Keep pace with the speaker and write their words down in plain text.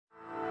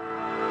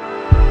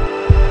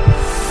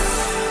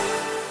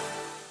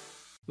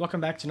Welcome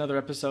back to another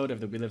episode of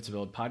the We Live to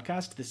Build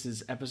podcast. This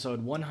is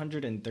episode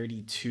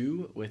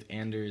 132 with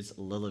Anders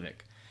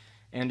Lilovic.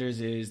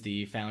 Anders is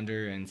the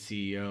founder and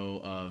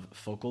CEO of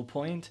Focal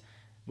Point,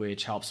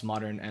 which helps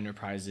modern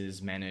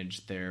enterprises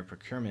manage their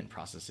procurement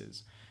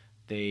processes.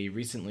 They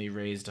recently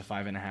raised a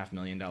 $5.5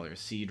 million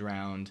seed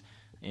round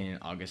in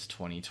August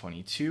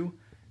 2022.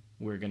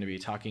 We're going to be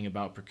talking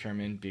about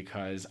procurement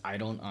because I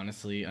don't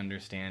honestly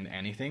understand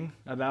anything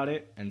about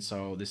it. And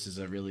so this is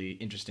a really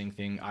interesting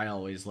thing. I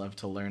always love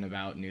to learn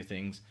about new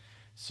things.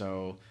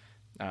 So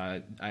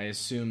I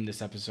assume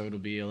this episode will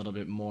be a little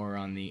bit more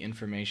on the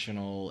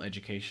informational,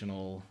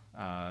 educational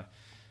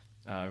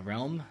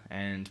realm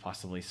and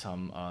possibly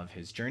some of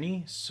his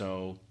journey.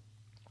 So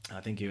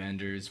thank you,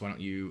 Anders. Why don't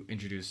you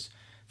introduce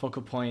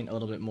Focal Point a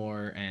little bit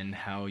more and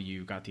how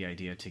you got the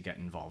idea to get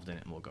involved in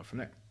it, and we'll go from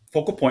there.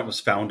 Focal Point was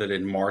founded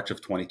in March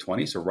of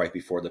 2020, so right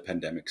before the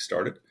pandemic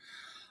started.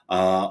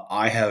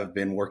 I have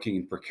been working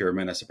in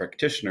procurement as a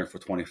practitioner for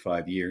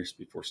 25 years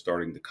before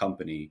starting the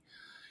company.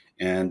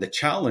 And the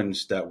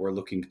challenge that we're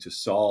looking to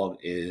solve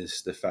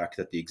is the fact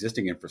that the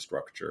existing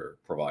infrastructure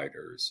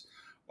providers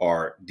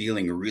are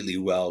dealing really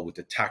well with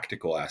the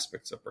tactical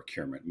aspects of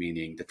procurement,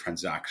 meaning the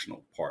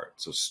transactional part.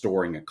 So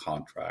storing a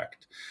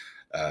contract,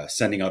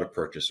 sending out a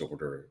purchase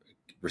order,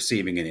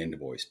 receiving an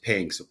invoice,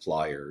 paying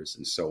suppliers,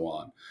 and so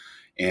on.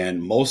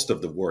 And most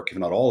of the work, if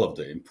not all of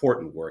the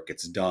important work,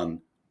 gets done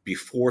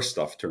before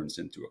stuff turns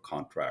into a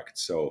contract.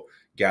 So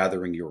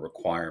gathering your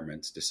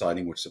requirements,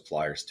 deciding which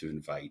suppliers to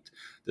invite,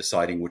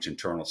 deciding which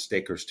internal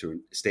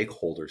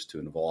stakeholders to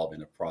involve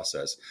in a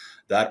process,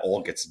 that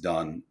all gets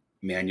done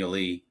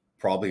manually,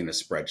 probably in a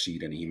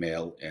spreadsheet and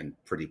email, and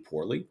pretty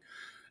poorly.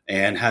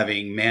 And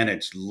having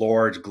managed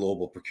large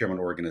global procurement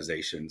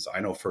organizations,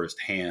 I know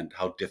firsthand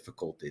how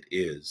difficult it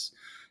is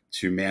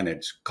to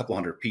manage a couple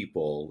hundred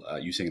people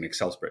using an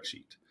Excel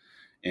spreadsheet.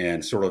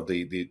 And sort of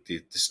the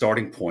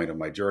starting point of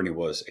my journey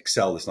was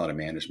Excel is not a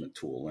management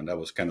tool. And that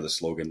was kind of the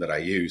slogan that I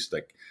used.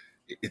 Like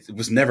it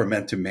was never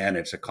meant to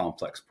manage a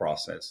complex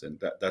process.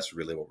 And that's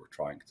really what we're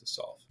trying to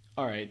solve.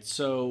 All right.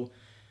 So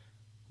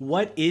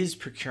what is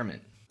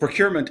procurement?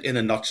 Procurement in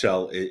a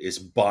nutshell is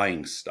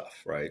buying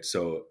stuff, right?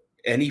 So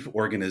any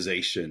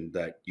organization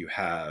that you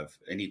have,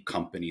 any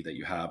company that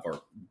you have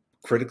are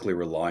critically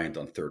reliant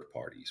on third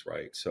parties,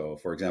 right? So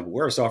for example,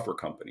 we're a software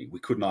company. We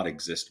could not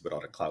exist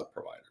without a cloud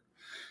provider.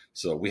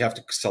 So we have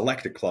to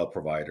select a cloud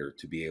provider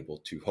to be able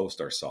to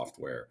host our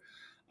software.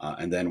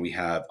 And then we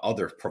have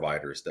other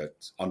providers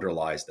that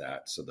underlies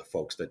that. So the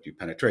folks that do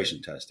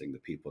penetration testing, the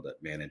people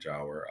that manage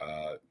our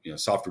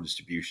software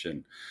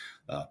distribution,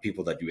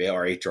 people that do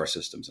our HR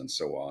systems and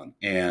so on.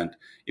 And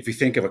if you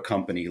think of a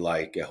company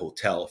like a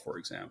hotel, for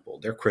example,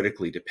 they're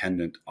critically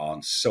dependent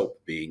on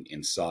soap being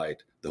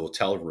inside the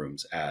hotel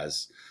rooms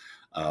as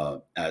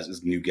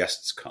new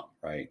guests come,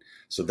 right?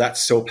 So that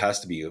soap has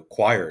to be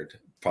acquired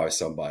by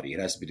somebody. It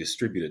has to be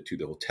distributed to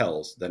the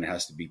hotels. Then it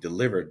has to be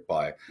delivered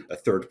by a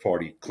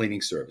third-party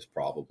cleaning service,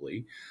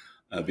 probably,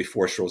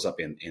 before it shows up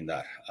in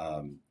that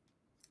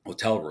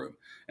hotel room.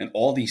 And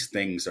all these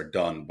things are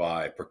done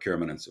by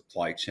procurement and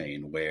supply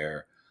chain,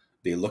 where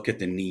they look at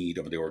the need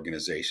of the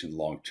organization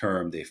long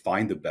term. They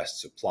find the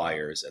best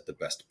suppliers at the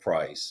best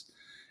price,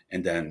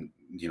 and then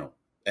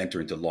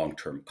enter into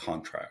long-term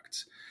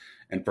contracts.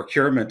 And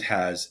procurement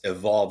has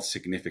evolved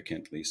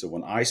significantly. So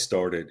when I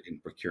started in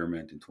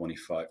procurement in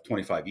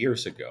 25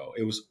 years ago,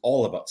 it was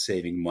all about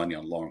saving money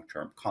on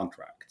long-term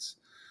contracts.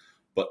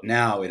 But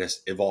now it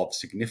has evolved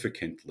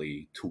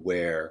significantly to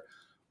where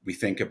we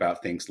think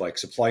about things like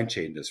supply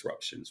chain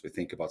disruptions. We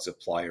think about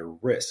supplier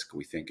risk.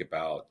 We think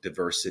about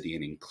diversity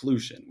and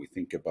inclusion. We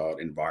think about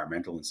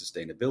environmental and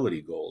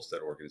sustainability goals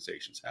that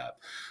organizations have.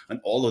 And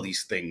all of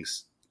these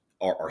things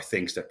are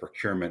things that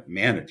procurement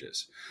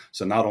manages.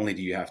 So not only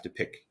do you have to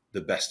pick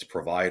the best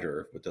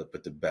provider with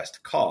the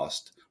best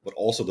cost, but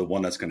also the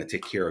one that's going to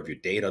take care of your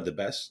data the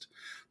best,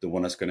 the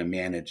one that's going to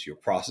manage your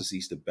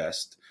processes the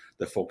best,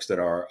 the folks that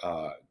are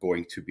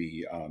going to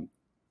be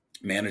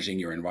managing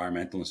your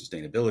environmental and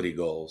sustainability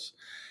goals.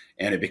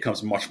 And it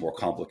becomes much more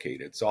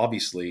complicated. So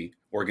obviously,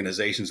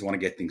 organizations want to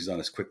get things done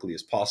as quickly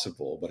as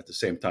possible, but at the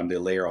same time, they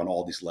layer on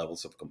all these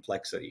levels of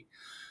complexity.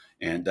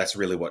 And that's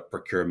really what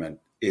procurement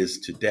is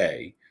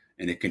today,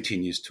 and it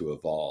continues to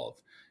evolve.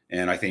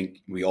 And I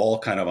think we all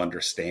kind of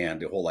understand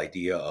the whole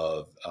idea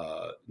of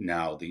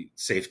now the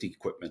safety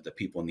equipment that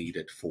people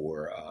needed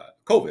for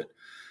COVID.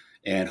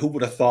 And who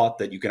would have thought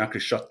that you can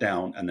actually shut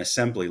down an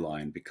assembly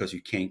line because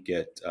you can't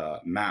get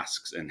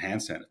masks and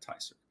hand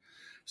sanitizer?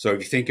 So if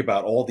you think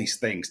about all these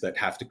things that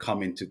have to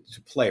come into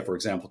play, for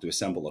example, to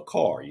assemble a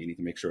car, you need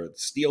to make sure the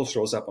steel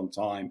shows up on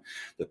time,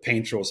 the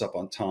paint shows up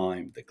on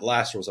time, the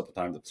glass shows up on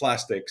time, the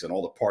plastics and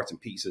all the parts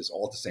and pieces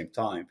all at the same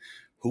time.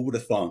 Who would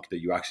have thunk that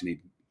you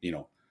actually need,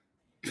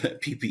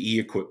 PPE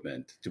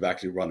equipment to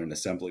actually run an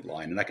assembly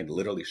line, and that can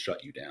literally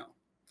shut you down.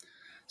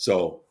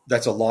 So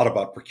that's a lot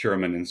about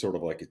procurement and sort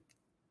of like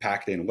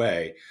packed in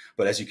way.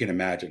 But as you can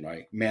imagine,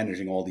 right,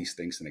 managing all these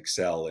things in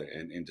Excel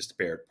and in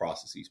disparate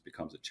processes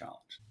becomes a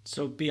challenge.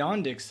 So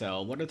beyond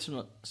Excel, what are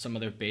some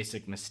other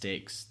basic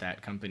mistakes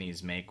that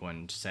companies make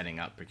when setting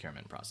up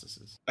procurement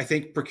processes? I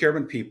think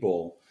procurement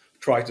people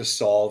try to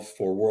solve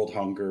for world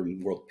hunger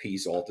and world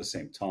peace all at the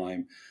same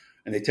time.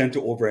 And they tend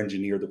to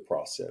over-engineer the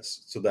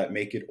process so that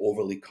make it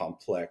overly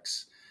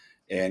complex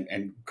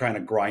and kind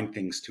of grind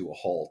things to a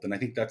halt. And I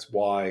think that's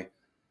why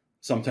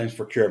sometimes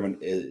procurement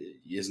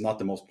is not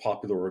the most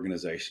popular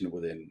organization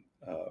within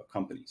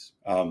companies.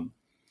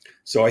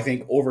 So I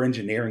think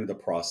over-engineering the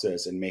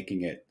process and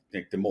making it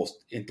like the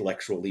most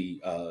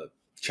intellectually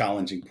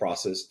challenging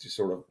process to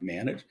sort of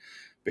manage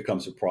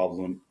becomes a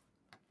problem,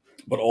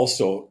 but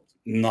also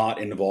not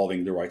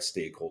involving the right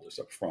stakeholders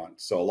up front.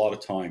 So a lot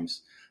of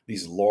times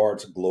these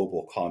large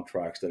global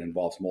contracts that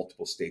involves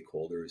multiple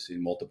stakeholders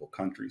in multiple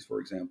countries, for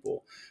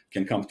example,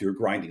 can come to a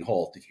grinding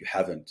halt if you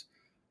haven't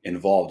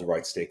involved the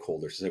right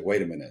stakeholders. Say,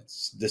 wait a minute,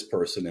 this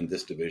person in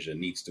this division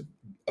needs to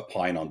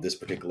opine on this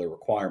particular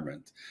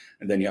requirement,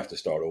 and then you have to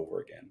start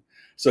over again.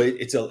 So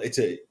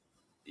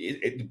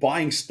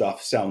buying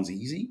stuff sounds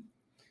easy,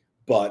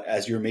 but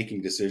as you're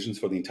making decisions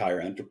for the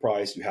entire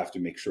enterprise, you have to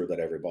make sure that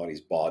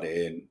everybody's bought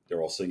in,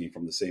 they're all singing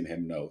from the same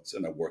hymn notes,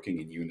 and they're working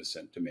in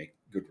unison to make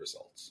good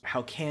results.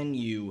 How can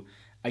you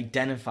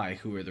identify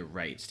who are the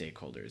right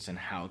stakeholders, and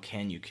how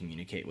can you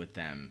communicate with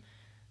them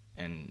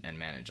and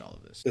manage all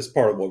of this? That's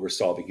part of what we're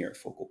solving here at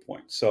Focal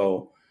Point.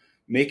 So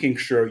making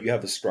sure you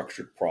have a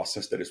structured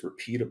process that is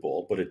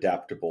repeatable but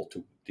adaptable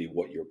to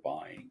what you're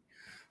buying.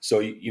 So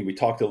we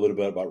talked a little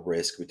bit about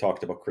risk, we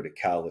talked about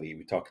criticality,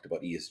 we talked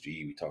about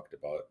ESG, we talked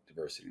about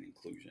diversity and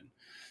inclusion.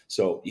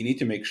 So you need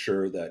to make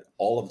sure that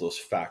all of those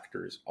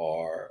factors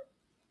are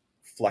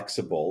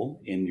flexible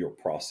in your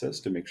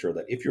process to make sure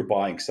that if you're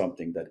buying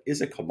something that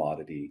is a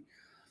commodity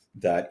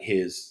that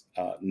is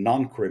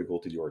non-critical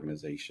to the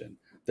organization,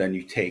 then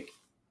you take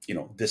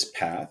this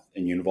path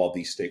and you involve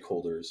these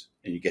stakeholders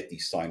and you get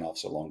these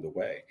sign-offs along the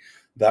way.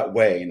 That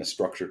way, in a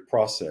structured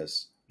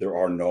process, there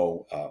are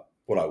no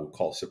what I would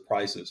call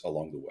surprises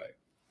along the way.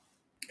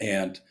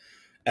 And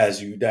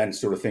as you then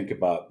sort of think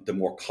about the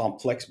more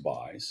complex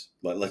buys,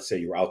 let's say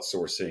you're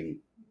outsourcing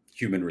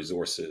human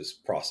resources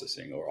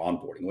processing or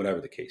onboarding, whatever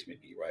the case may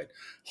be, right?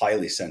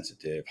 Highly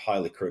sensitive,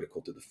 highly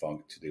critical to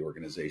the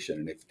organization.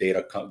 And if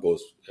data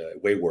goes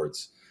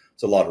waywards,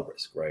 it's a lot of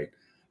risk, right?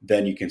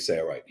 Then you can say,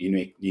 all right, you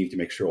need to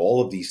make sure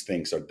all of these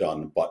things are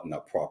done, buttoned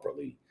up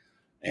properly,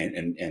 and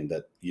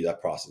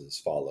that process is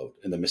followed.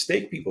 And the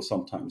mistake people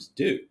sometimes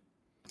do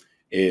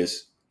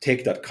is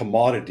take that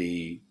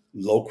commodity,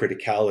 low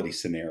criticality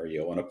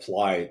scenario and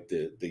apply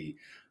the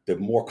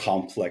more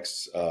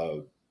complex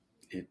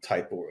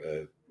type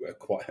of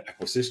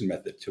acquisition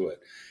method to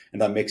it,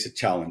 and that makes it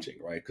challenging,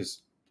 right?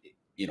 Because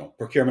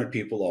procurement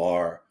people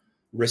are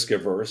risk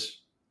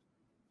averse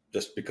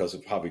just because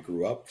of how we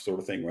grew up, sort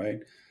of thing, right?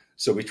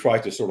 So we try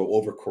to sort of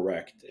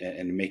overcorrect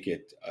and make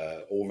it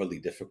overly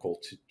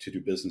difficult to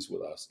do business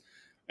with us.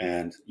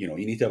 And you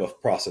need to have a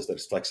process that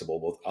is flexible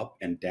both up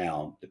and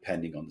down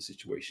depending on the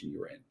situation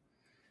you're in.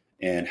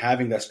 And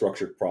having that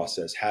structured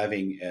process,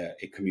 having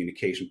a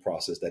communication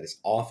process that is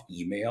off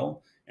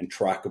email and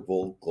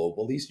trackable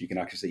globally, so you can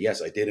actually say,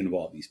 yes, I did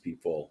involve these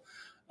people.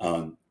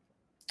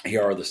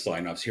 Here are the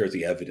signups. Here's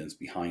the evidence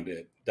behind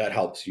it. That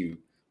helps you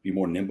be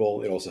more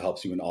nimble. It also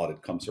helps you when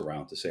audit comes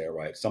around to say, all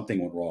right, something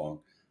went wrong.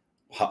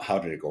 How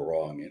did it go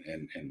wrong?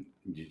 And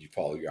did you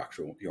follow your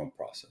own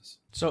process?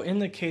 So in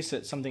the case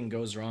that something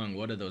goes wrong,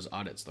 what do those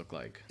audits look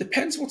like?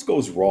 Depends what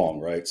goes wrong,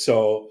 right?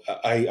 So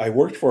I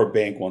worked for a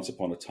bank once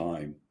upon a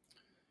time.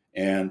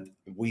 And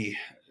we,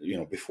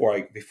 before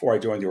I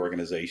joined the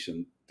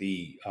organization,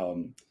 the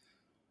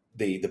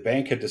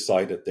bank had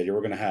decided that they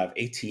were going to have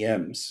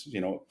ATMs,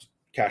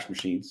 cash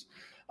machines.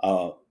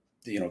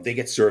 They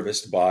get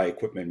serviced by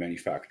equipment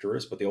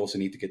manufacturers, but they also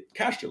need to get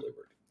cash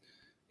delivered.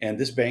 And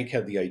this bank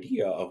had the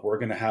idea of we're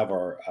going to have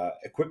our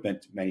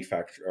equipment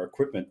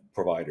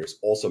providers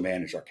also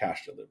manage our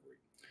cash delivery.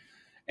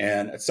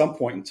 And at some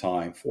point in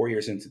time, 4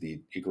 years into the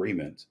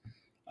agreement,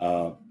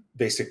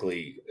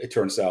 basically, it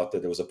turns out that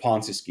there was a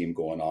Ponzi scheme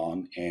going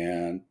on,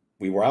 and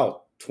we were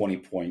out some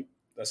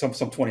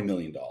 $20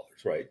 million.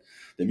 Right,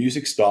 the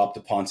music stopped.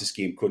 The Ponzi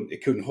scheme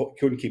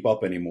couldn't keep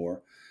up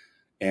anymore,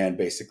 and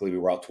basically we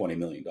were out $20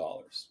 million.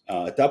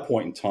 At that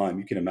point in time,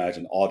 you can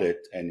imagine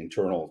audit and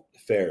internal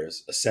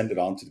affairs ascended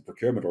onto the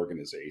procurement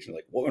organization.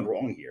 Like, what went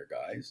wrong here,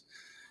 guys?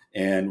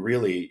 And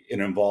really,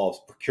 it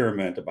involves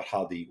procurement about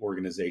how the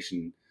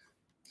organization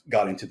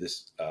got into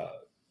this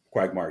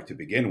quagmire to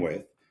begin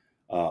with.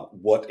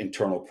 What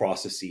internal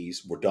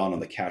processes were done on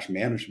the cash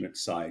management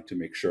side to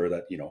make sure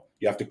that you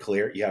have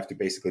to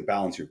basically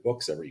balance your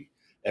books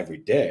every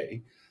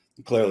day.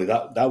 And clearly,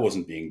 that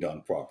wasn't being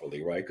done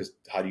properly, right? Because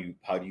how do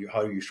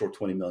you short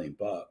 $20 million?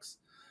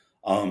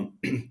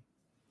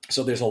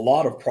 So there's a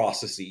lot of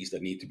processes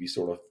that need to be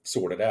sort of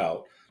sorted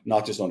out,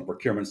 not just on the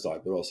procurement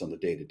side, but also on the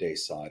day-to-day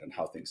side and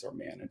how things are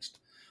managed.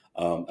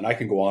 And I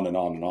can go on and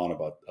on and on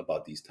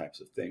about these types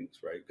of things,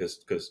 right?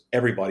 Because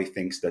everybody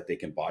thinks that they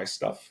can buy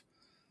stuff.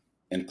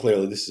 And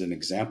clearly, this is an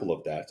example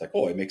of that. It's like,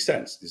 oh, it makes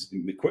sense. This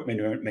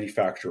equipment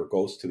manufacturer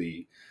goes to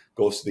the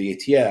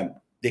ATM.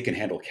 They can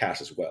handle cash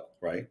as well,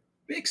 right?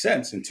 Makes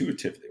sense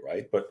intuitively,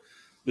 right? But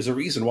there's a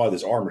reason why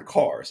there's armored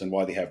cars and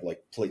why they have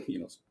like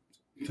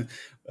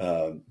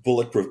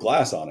bulletproof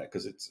glass on it,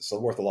 because it's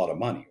still worth a lot of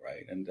money,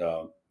 right? And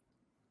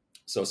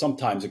so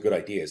sometimes a good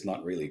idea is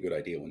not really a good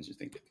idea once you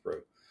think it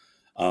through.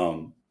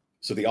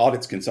 So the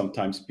audits can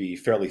sometimes be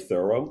fairly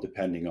thorough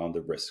depending on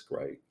the risk,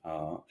 right?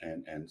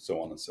 And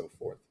so on and so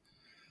forth.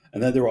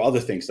 And then there are other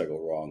things that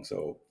go wrong.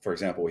 So, for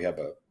example, we have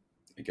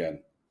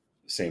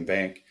same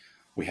bank.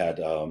 We had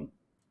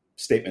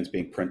statements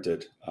being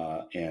printed,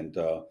 and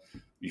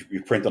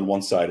you print on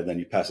one side and then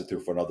you pass it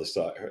through for another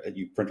side.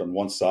 You print on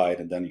one side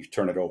and then you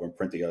turn it over and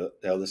print the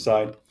other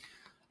side.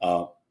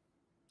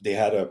 They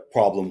had a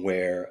problem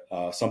where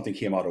something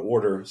came out of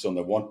order. So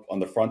on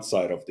the front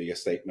side of the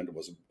statement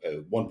was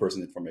one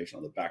person's information.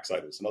 On the back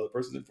side was another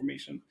person's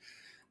information.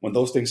 When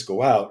those things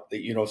go out,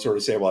 they, sort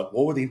of say, well,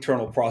 what were the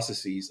internal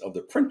processes of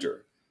the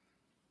printer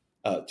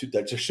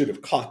that just should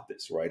have caught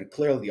this, right? And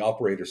clearly the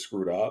operator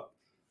screwed up.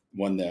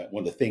 When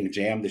the thing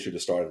jammed, they should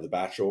have started the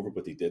batch over,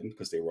 but they didn't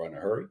because they were in a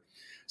hurry.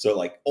 So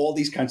like all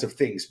these kinds of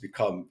things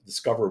become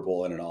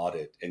discoverable in an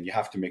audit, and you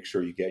have to make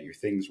sure you get your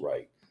things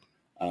right.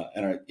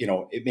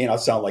 It may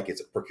not sound like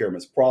it's a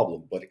procurement's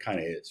problem, but it kind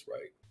of is,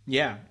 right?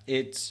 Yeah,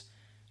 it's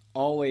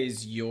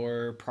always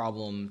your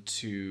problem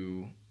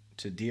to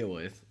deal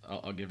with.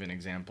 I'll give an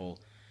example,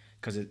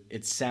 because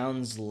it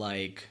sounds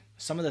like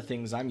some of the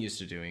things I'm used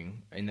to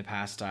doing. In the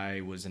past, I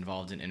was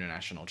involved in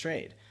international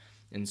trade.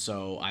 And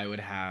so I would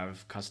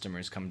have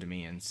customers come to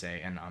me and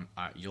say, and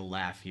you'll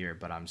laugh here,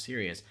 but I'm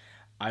serious,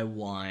 I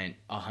want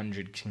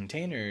 100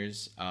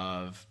 containers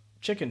of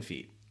chicken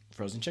feet,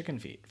 frozen chicken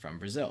feet from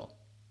Brazil.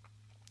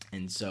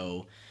 And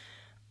so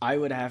I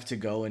would have to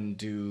go and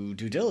do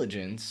due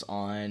diligence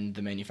on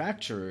the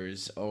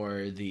manufacturers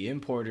or the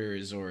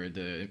importers or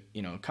the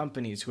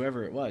companies,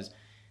 whoever it was,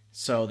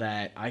 so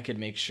that I could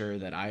make sure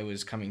that I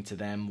was coming to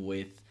them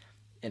with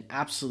an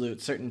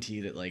absolute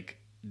certainty that like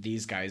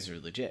these guys are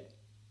legit,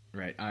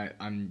 right?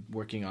 I'm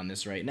working on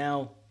this right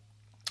now.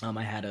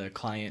 I had a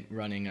client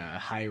running a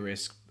high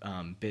risk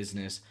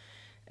business,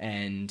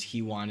 and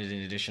he wanted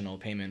an additional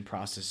payment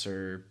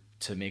processor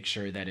to make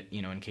sure that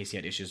in case he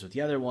had issues with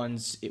the other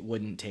ones, it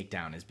wouldn't take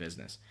down his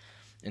business.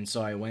 And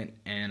so I went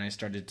and I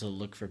started to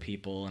look for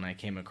people, and I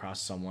came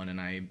across someone and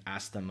I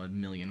asked them a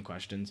million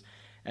questions.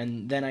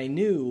 And then I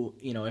knew,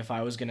 if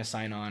I was going to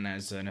sign on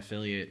as an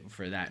affiliate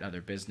for that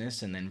other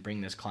business and then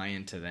bring this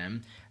client to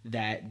them,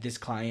 that this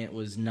client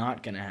was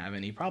not going to have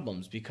any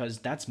problems, because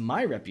that's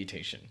my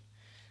reputation.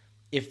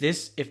 If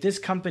this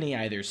company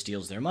either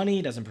steals their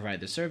money, doesn't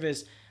provide the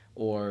service,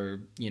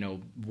 or,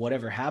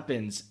 whatever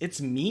happens, it's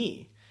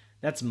me.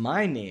 That's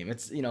my name.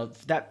 It's,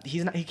 that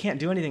he can't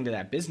do anything to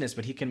that business,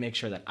 but he can make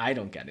sure that I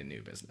don't get a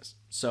new business.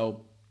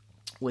 So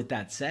with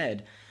that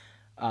said,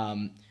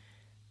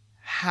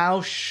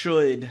 how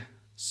should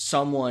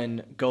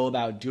someone go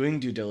about doing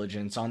due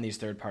diligence on these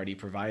third-party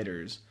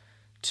providers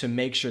to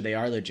make sure they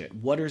are legit?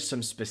 What are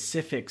some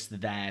specifics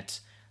that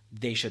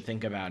they should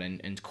think about,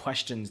 and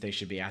questions they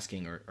should be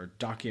asking, or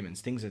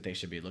documents, things that they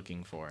should be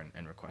looking for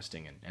and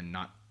requesting and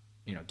not,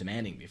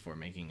 demanding before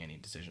making any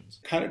decisions?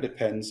 Kind of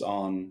depends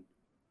on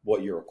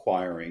what you're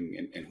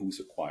acquiring and who's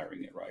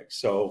acquiring it, right?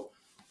 So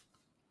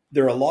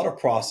there are a lot of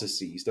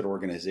processes that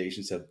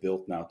organizations have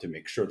built now to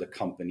make sure the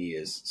company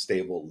is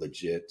stable,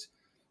 legit,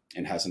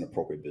 and has an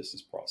appropriate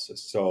business process.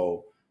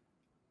 So,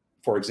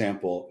 for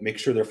example, make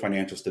sure their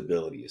financial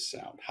stability is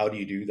sound. How do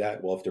you do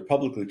that? Well, if they're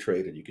publicly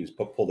traded, you can just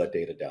pull that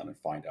data down and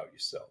find out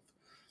yourself,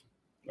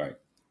 right?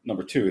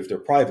 Number two, if they're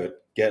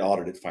private, get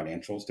audited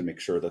financials to make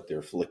sure that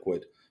they're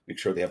liquid, make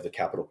sure they have the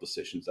capital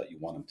positions that you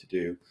want them to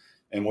do.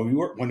 And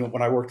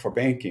when I worked for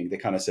banking, they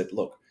kind of said,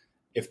 look,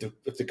 if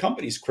the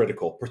company's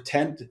critical,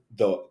 pretend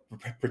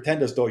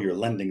as though you're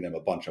lending them a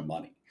bunch of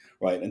money,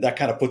 right? And that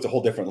kind of puts a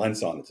whole different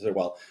lens on it to say,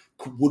 well,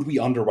 would we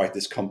underwrite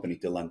this company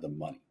to lend them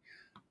money?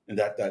 And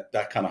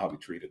that kind of how we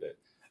treated it.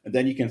 And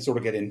then you can sort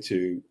of get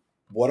into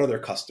what are their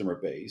customer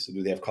base?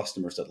 Do they have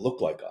customers that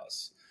look like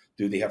us?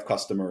 Do they have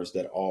customers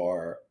that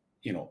are,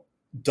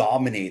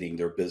 dominating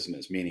their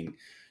business? Meaning,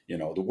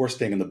 the worst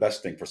thing and the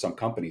best thing for some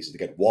companies is to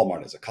get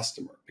Walmart as a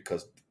customer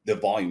because the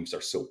volumes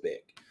are so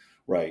big,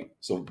 right?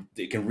 So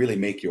they can really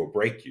make you or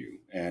break you.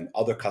 And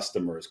other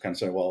customers kind of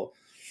say, well,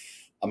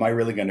 am I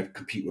really going to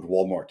compete with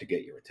Walmart to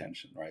get your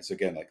attention, right? So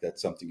again, like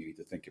that's something you need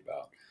to think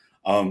about.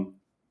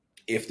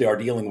 If they are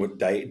dealing with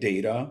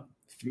data,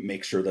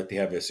 make sure that they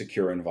have a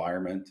secure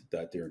environment,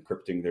 that they're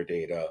encrypting their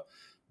data,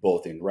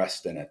 both in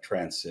rest and at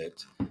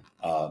transit.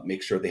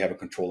 Make sure they have a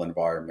control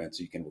environment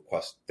so you can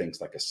request things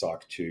like a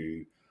SOC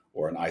 2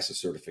 or an ISO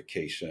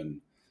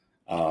certification.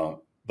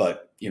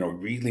 But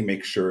really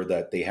make sure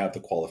that they have the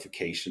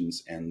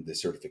qualifications and the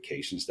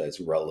certifications that's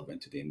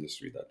relevant to the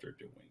industry that they're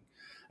doing.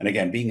 And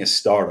again, being a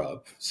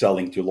startup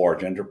selling to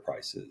large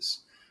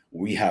enterprises,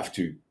 we have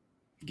to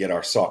get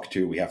our SOC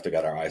 2, we have to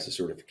get our ISO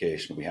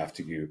certification, we have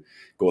to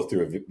go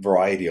through a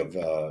variety of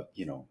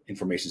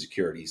information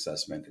security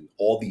assessment, and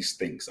all these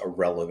things are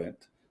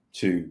relevant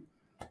to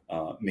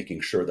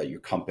making sure that your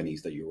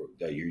companies that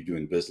you're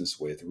doing business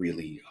with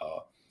really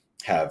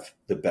have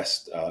the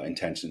best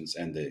intentions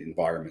and the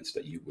environments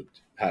that you would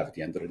have at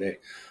the end of the day.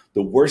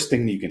 The worst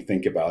thing you can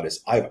think about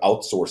is I've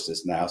outsourced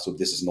this now, so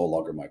this is no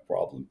longer my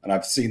problem. And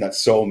I've seen that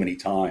so many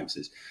times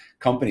is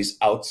companies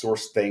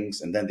outsource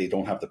things and then they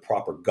don't have the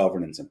proper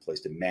governance in place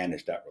to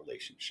manage that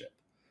relationship.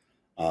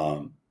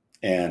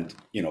 And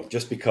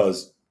just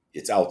because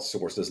it's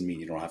outsourced doesn't mean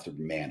you don't have to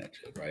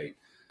manage it, right?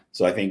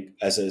 So I think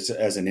as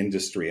an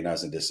industry and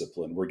as a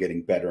discipline, we're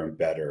getting better and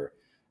better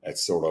at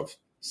sort of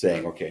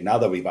saying, okay, now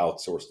that we've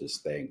outsourced this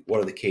thing,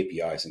 what are the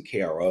KPIs and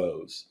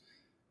KROs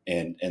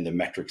and the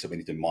metrics that we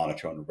need to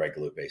monitor on a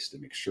regular basis to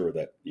make sure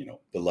that,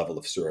 the level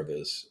of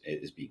service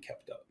is being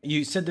kept up.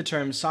 You said the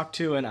term SOC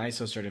 2 and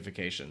ISO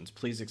certifications.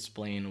 Please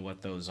explain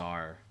what those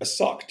are. A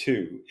SOC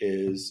 2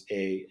 is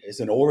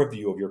an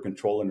overview of your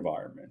control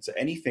environment. So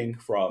anything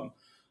from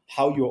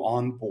how you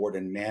onboard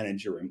and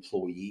manage your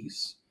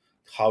employees,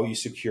 how you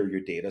secure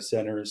your data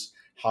centers,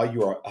 how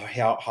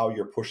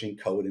you're pushing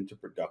code into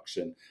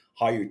production,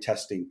 how you're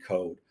testing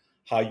code,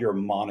 how you're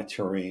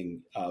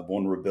monitoring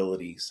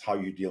vulnerabilities, how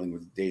you're dealing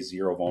with day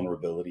zero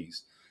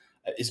vulnerabilities.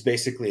 It's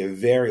basically a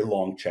very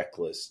long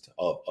checklist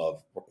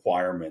of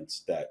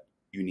requirements that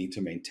you need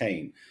to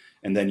maintain.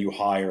 And then you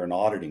hire an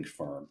auditing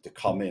firm to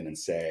come in and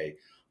say,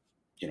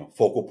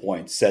 Focal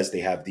Point says they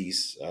have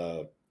these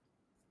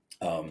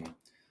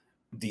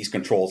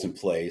controls in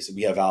place.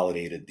 We have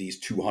validated these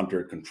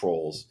 200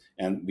 controls,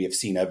 and we have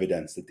seen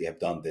evidence that they have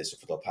done this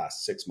for the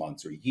past 6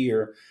 months or a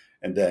year.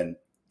 And then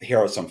here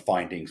are some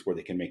findings where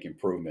they can make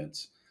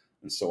improvements,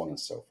 and so on and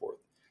so forth.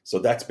 So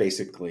that's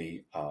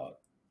basically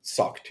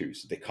SOC 2.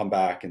 So they come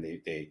back and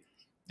they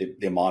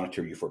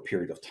monitor you for a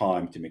period of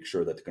time to make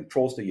sure that the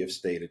controls that you have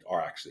stated are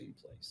actually in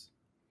place.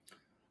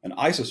 An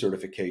ISO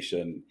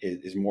certification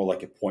is more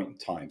like a point in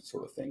time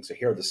sort of thing. So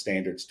here are the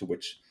standards to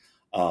which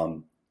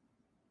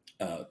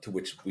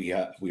we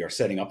are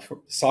setting up. For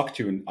SOC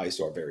 2 and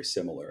ISO are very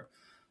similar,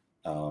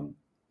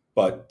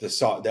 but the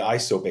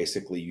ISO,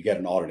 basically you get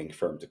an auditing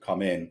firm to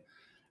come in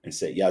and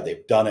say, yeah,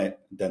 they've done it.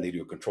 Then they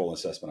do a control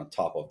assessment on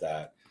top of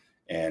that.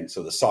 And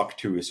so the SOC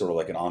 2 is sort of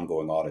like an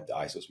ongoing audit. The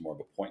ISO is more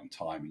of a point in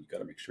time, and you've got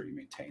to make sure you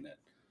maintain it.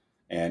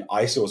 And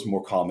ISO is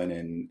more common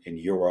in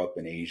Europe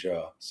and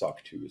Asia.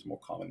 SOC 2 is more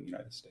common in the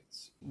United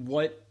States.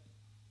 What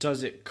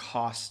does it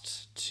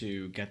cost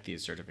to get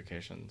these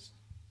certifications?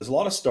 There's a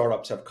lot of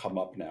startups have come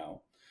up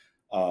now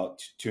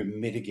to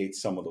mitigate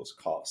some of those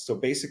costs. So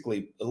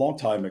basically, a long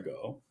time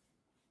ago,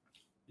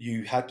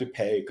 you had to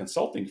pay a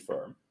consulting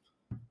firm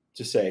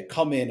to say,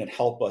 come in and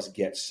help us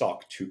get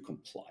SOC 2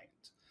 compliant.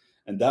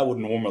 And that would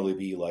normally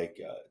be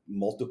like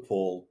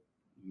multiple,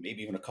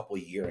 maybe even a couple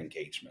of year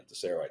engagement to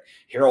say, all right,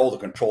 here are all the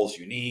controls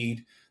you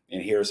need,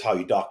 and here's how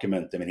you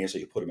document them, and here's how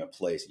you put them in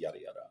place, yada,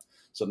 yada.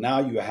 So now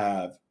you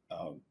have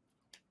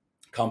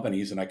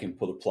companies, and I can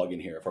put a plug in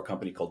here for a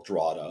company called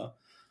Drata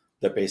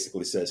that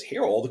basically says,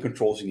 here are all the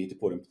controls you need to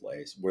put in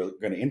place. We're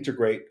going to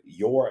integrate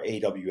your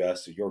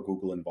AWS or your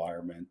Google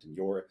environment and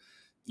your,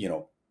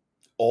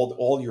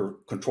 all your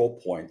control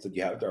points that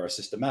you have that are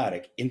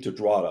systematic into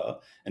Drata,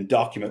 and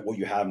document what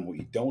you have and what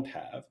you don't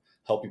have,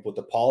 help you put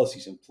the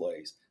policies in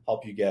place,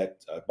 help you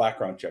get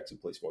background checks in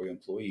place for your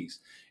employees,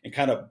 and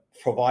kind of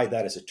provide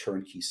that as a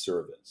turnkey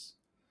service.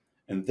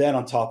 And then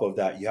on top of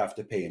that, you have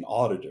to pay an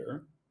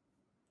auditor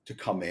to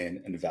come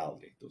in and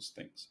validate those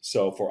things.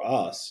 So for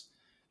us,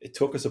 it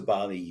took us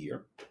about a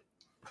year.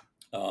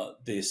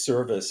 The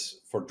service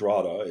for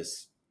Drata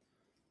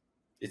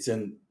it's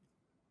in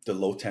the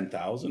low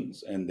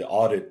 10,000s, and the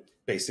audit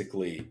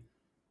basically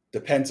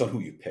depends on who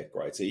you pick,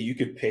 right? So you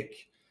could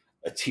pick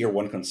a tier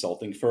 1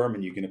 consulting firm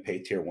and you're going to pay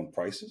tier 1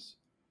 prices,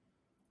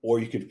 or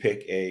you could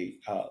pick a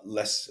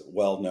less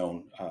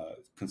well-known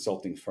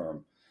consulting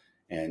firm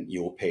and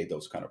you will pay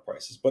those kind of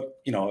prices. But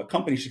a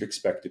company should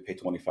expect to pay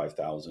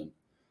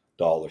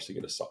 $25,000 to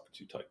get a SOC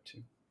 2 Type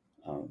 2.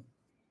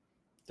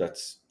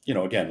 That's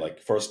again, like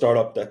for a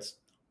startup, that's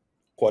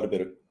quite a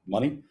bit of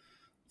money.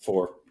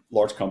 For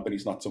large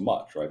companies, not so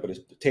much, right? But it's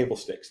the table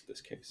stakes in this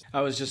case.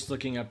 I was just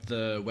looking up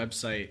the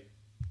website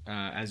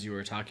as you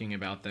were talking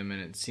about them,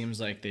 and it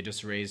seems like they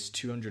just raised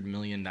 $200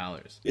 million.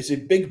 It's a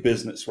big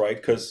business, right?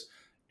 Because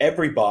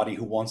everybody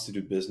who wants to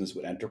do business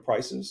with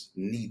enterprises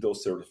need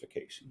those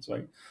certifications,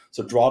 right?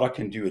 So Drata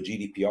can do a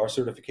GDPR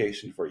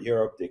certification for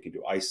Europe. They can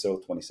do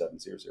ISO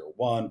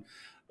 27001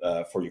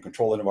 for your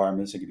control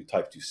environments. They can do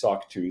Type 2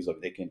 SOC 2s.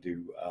 They can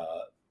do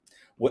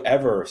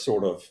whatever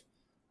sort of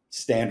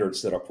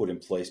standards that are put in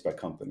place by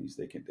companies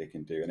they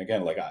can do. And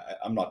again, like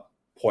I'm not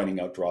pointing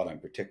out Drata in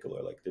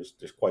particular. Like there's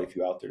quite a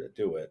few out there that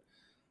do it,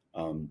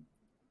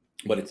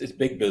 but it's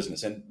big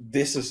business. And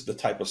this is the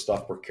type of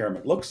stuff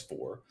procurement looks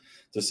for,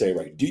 to say,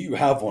 right, do you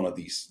have one of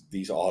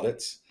these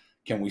audits?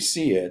 Can we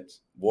see it?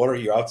 What are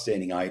your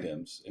outstanding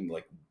items,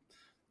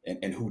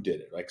 and who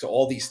did it? Right. So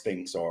all these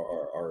things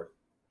are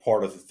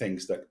part of the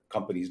things that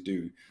companies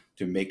do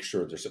to make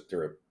sure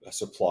their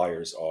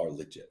suppliers are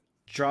legit.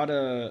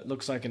 Strata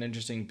looks like an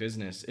interesting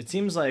business. It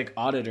seems like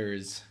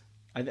auditors,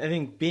 I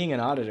think being an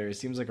auditor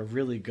seems like a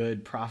really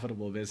good,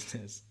 profitable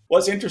business. Well,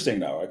 it's interesting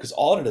now, right? Because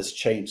audit has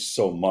changed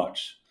so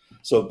much.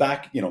 So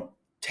back,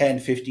 10,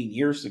 15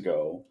 years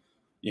ago,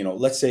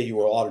 let's say you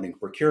were auditing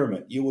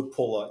procurement, you would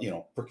pull out,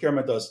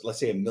 procurement does, let's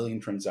say, 1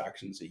 million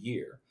transactions a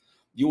year.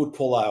 You would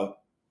pull out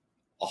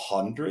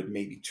 100,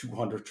 maybe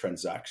 200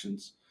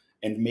 transactions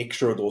and make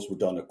sure those were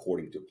done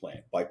according to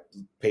plan by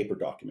paper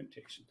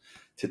documentation.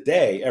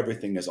 Today,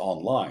 everything is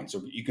online.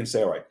 So you can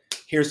say, all right,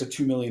 here's the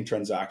 2 million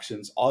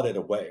transactions, audit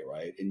away,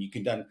 right? And you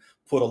can then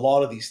put a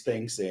lot of these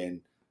things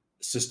in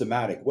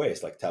systematic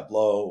ways like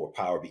Tableau or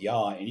Power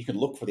BI, and you can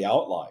look for the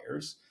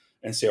outliers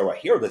and say, all right,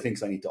 here are the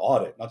things I need to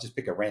audit, not just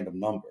pick a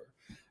random number.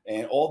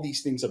 And all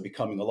these things are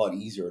becoming a lot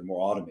easier and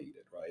more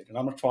automated, right? And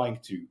I'm not trying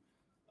to,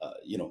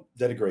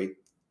 denigrate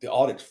the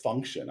audit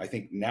function. I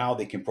think now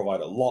they can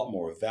provide a lot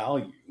more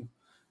value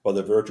by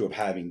the virtue of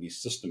having these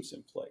systems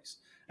in place.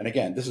 And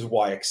again, this is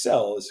why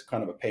Excel is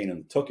kind of a pain in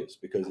the tuchus,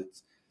 because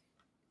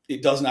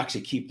it doesn't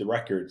actually keep the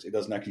records. It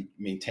doesn't actually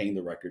maintain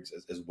the records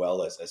as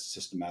well as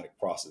systematic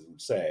process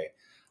would say.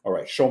 All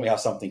right, show me how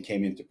something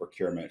came into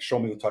procurement. Show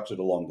me who touched it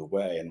along the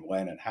way and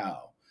when and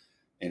how,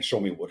 and show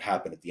me what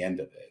happened at the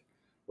end of it,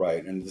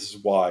 right? And this is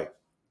why,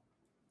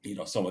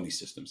 some of these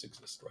systems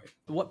exist, right?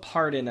 What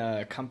part in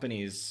a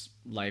company's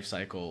life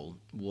cycle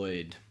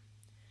would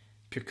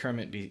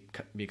procurement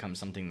become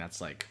something that's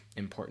like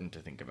important to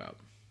think about?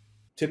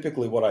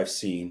 Typically, what I've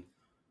seen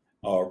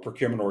are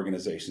procurement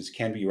organizations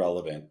can be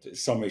relevant in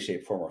some way,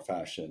 shape, form, or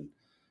fashion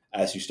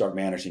as you start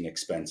managing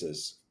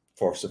expenses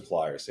for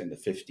suppliers in the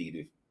 $50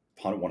 to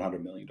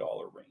 $100 million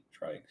range,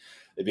 right?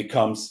 It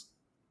becomes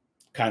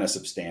kind of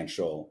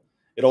substantial.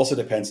 It also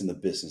depends on the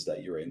business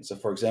that you're in. So,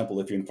 for example,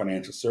 if you're in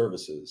financial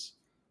services,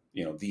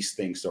 these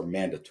things are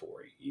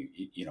mandatory,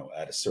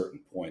 at a certain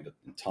point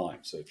in time.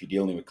 So if you're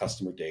dealing with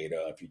customer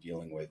data, if you're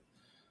dealing with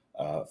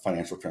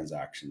financial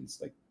transactions,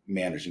 like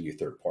managing your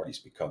third parties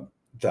become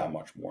that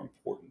much more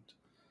important.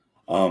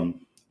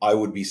 I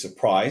would be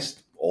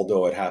surprised,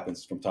 although it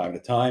happens from time to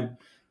time,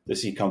 to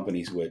see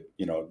companies with,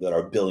 that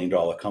are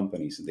billion-dollar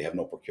companies and they have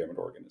no procurement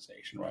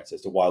organization, right? So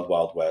it's the wild,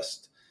 wild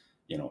west.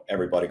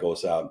 Everybody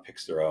goes out and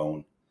picks their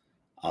own.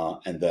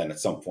 And then at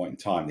some point in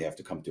time, they have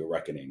to come to a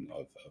reckoning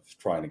of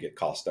trying to get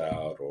cost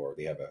out, or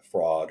they have a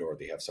fraud, or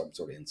they have some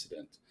sort of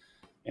incident.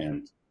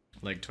 And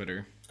like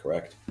Twitter.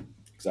 Correct.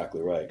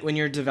 Exactly right. When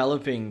you're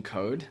developing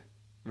code,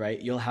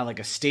 right, you'll have like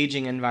a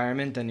staging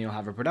environment, then you'll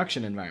have a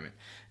production environment.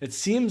 It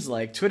seems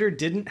like Twitter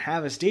didn't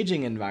have a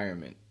staging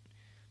environment.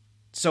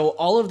 So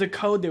all of the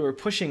code they were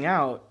pushing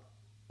out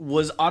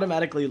was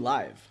automatically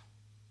live.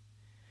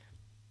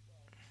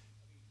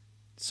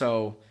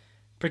 So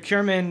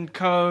procurement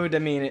code,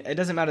 it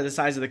doesn't matter the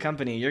size of the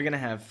company. You're going to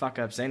have fuck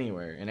ups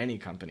anywhere in any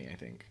company, I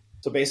think.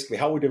 So basically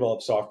how we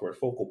develop software at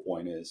Focal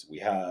Point is we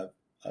have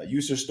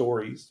user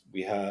stories,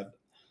 we have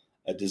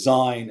a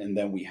design, and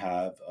then we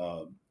have,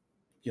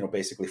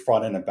 basically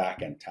front end and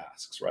back end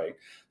tasks, right?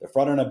 The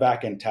front end and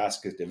back end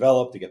task is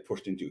developed, they get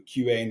pushed into a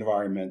QA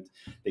environment,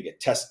 they get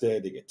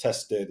tested,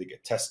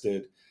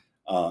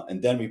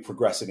 and then we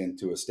progress it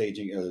into a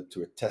staging,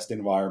 to a test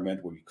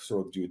environment where we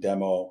sort of do a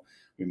demo.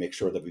 We make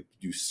sure that we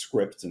do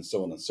scripts and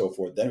so on and so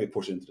forth. Then we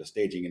push it into the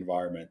staging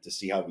environment to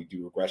see how we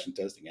do regression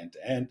testing end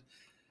to end.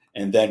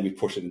 And then we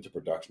push it into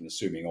production,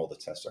 assuming all the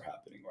tests are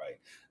happening, right?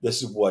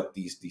 This is what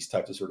these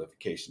types of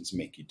certifications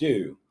make you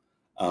do.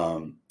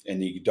 And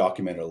you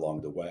document it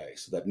along the way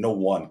so that no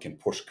one can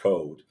push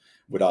code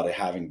without it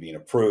having been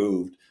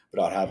approved,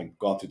 without having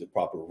gone through the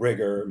proper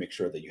rigor, make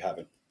sure that you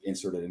haven't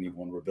inserted any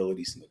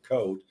vulnerabilities in the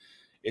code.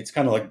 It's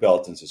kind of like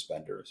belts and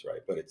suspenders,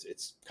 right? But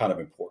it's kind of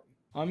important.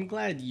 I'm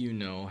glad you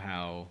know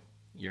how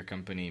your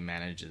company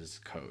manages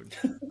code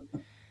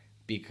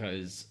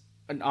because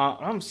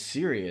I'm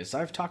serious.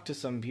 I've talked to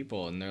some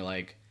people and they're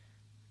like,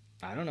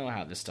 I don't know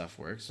how this stuff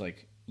works.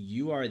 Like,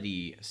 you are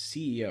the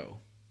CEO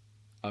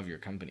of your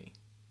company.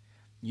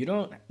 You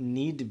don't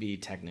need to be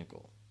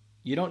technical.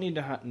 You don't need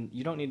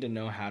to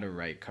know how to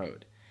write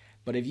code.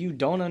 But if you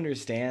don't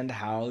understand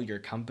how your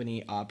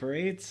company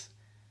operates,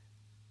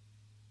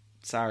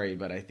 sorry,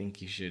 but I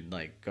think you should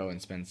go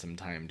and spend some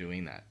time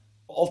doing that.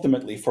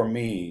 Ultimately, for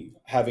me,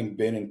 having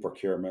been in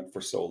procurement for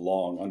so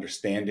long,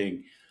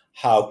 understanding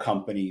how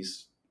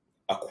companies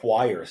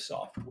acquire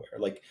software,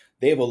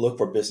 they will look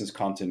for business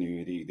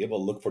continuity, they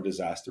will look for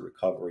disaster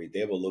recovery,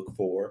 they will look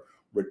for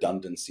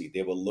redundancy,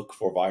 they will look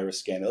for virus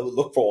scan, they will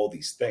look for all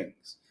these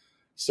things.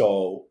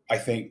 So I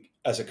think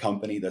as a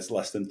company that's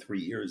less than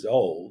 3 years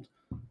old,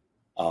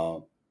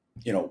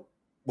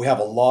 we have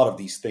a lot of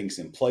these things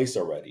in place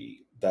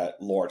already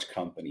that large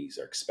companies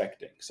are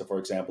expecting. So for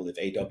example, if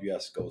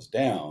AWS goes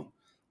down,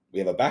 we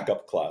have a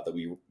backup cloud that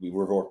we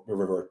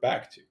revert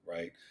back to,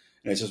 right?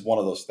 And it's just one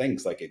of those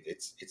things.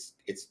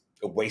 It's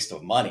a waste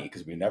of money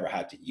because we never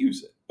had to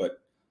use it.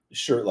 But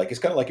sure, it's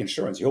kind of like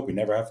insurance. You hope you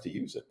never have to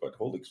use it, but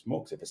holy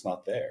smokes, if it's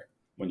not there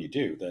when you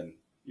do, then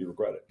you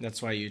regret it.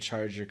 That's why you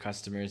charge your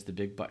customers the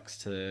big bucks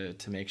to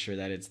make sure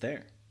that it's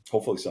there.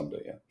 Hopefully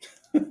someday, yeah.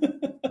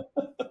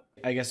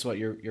 I guess what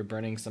you're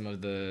burning some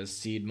of the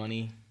seed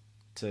money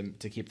to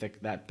keep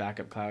that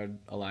backup cloud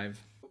alive.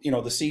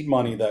 The seed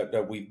money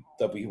that we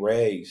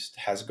raised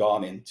has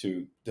gone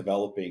into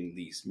developing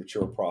these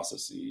mature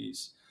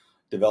processes,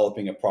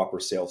 developing a proper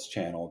sales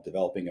channel,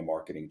 developing a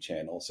marketing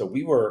channel. So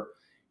we were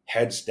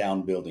heads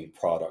down building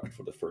product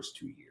for the first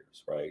 2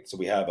 years, right? So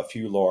we have a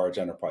few large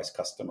enterprise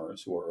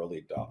customers who are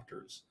early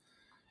adopters,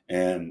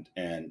 and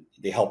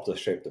they helped us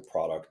shape the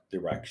product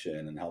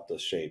direction and helped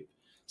us shape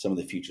some of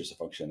the features and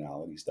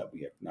functionalities that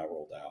we have now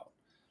rolled out.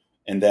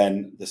 And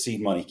then the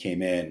seed money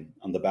came in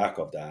on the back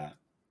of that,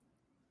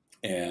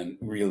 and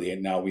really,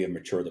 and now we have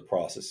matured the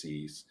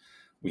processes.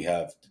 We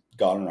have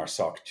gotten our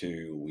SOC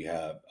 2. We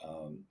have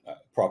a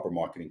proper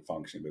marketing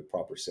function, we have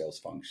proper sales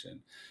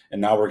function,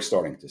 and now we're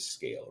starting to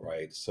scale,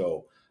 right?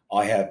 So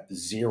I have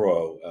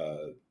zero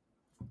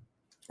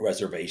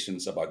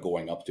reservations about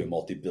going up to a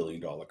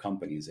multi-billion-dollar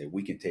company and say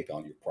we can take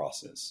on your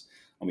process,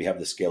 and we have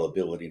the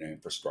scalability and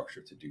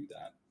infrastructure to do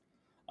that.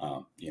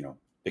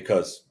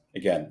 Because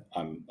again,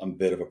 I'm a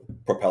bit of a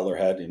propeller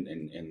head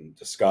in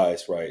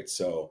disguise, right?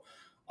 So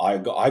I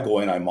go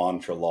in, I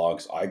monitor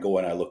logs. I go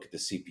in, I look at the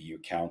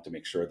CPU count to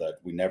make sure that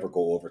we never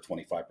go over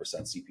 25%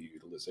 CPU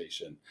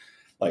utilization.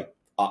 Like,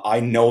 I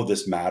know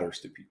this matters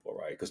to people,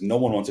 right? Because no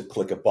one wants to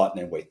click a button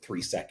and wait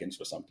 3 seconds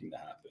for something to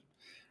happen,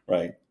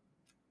 right?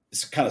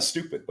 It's kind of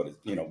stupid, but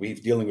we're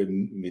dealing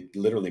with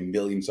literally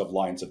millions of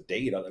lines of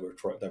data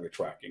that we're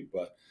tracking,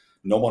 but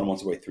no one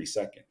wants to wait 3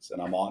 seconds.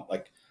 And I'm on,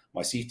 like,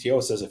 my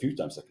CTO says a few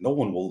times, like, no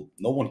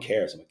one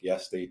cares. I'm like,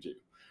 yes, they do,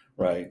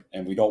 right?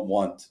 And we don't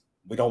want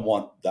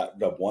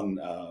that one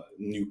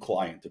new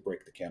client to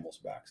break the camel's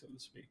back, so to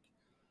speak.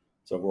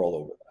 So we're all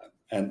over that.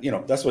 And,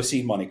 that's why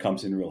seed money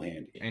comes in real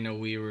handy. I know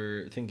we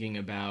were thinking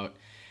about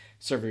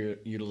server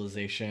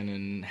utilization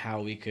and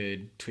how we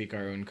could tweak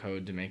our own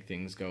code to make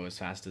things go as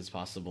fast as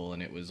possible,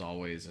 and it was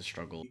always a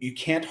struggle. You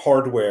can't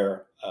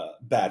hardware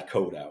bad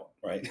code out,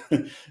 right?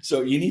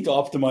 So you need to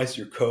optimize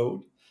your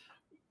code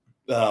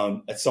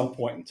at some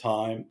point in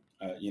time,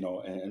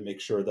 and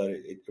make sure that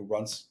it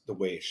runs the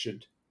way it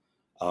should.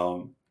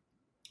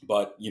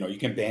 But you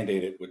can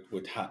band-aid it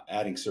with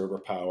adding server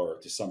power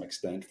to some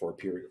extent for a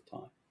period of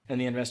time. And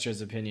the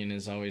investor's opinion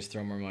is always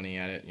throw more money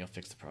at it and you'll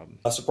fix the problem.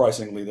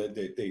 Surprisingly,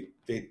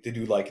 they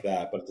do like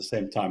that, but at the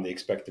same time, they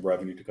expect the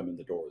revenue to come in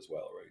the door as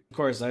well, right? Of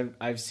course,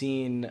 I've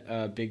seen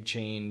a big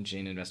change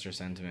in investor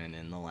sentiment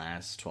in the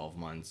last 12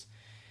 months,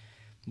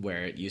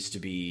 where it used to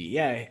be,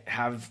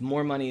 have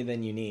more money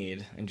than you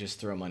need and just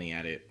throw money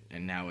at it.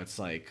 And now it's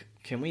like,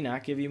 can we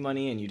not give you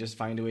money and you just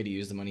find a way to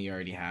use the money you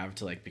already have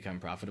to become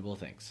profitable?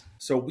 Thanks.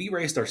 So we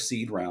raised our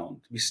seed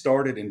round. We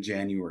started in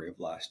January of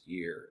last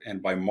year.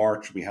 And by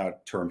March, we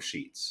had term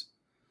sheets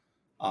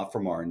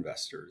from our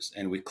investors.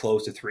 And we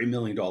closed a $3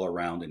 million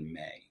round in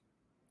May.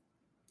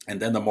 And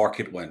then the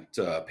market went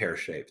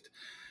pear-shaped.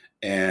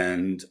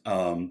 And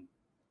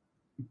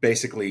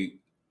basically,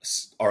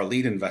 our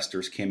lead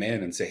investors came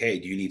in and say, hey,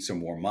 do you need some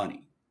more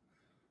money?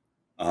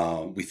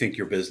 We think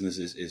your business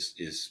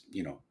is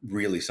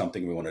really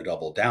something we want to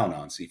double down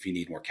on. So if you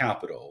need more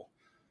capital,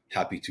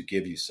 happy to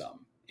give you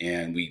some.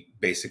 And we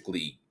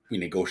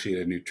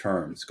negotiated new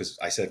terms, because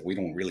I said we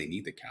don't really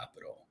need the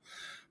capital.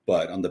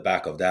 But on the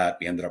back of that,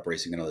 we ended up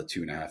raising another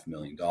 $2.5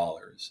 million,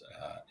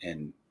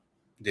 and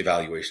the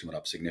valuation went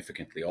up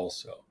significantly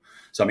also.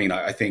 So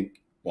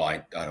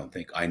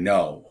I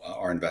know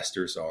our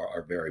investors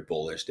are very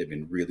bullish. They've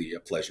been really a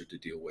pleasure to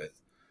deal with.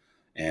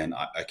 And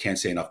I can't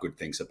say enough good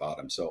things about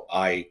them. So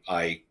I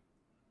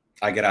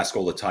get asked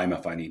all the time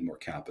if I need more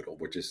capital,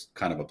 which is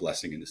kind of a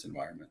blessing in this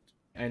environment.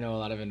 I know a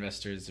lot of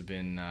investors have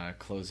been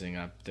closing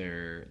up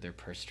their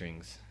purse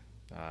strings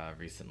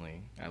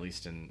recently, at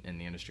least in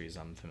the industries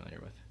I'm familiar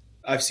with.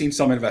 I've seen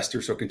some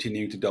investors who are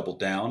continuing to double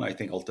down. I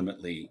think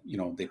ultimately,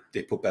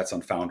 they put bets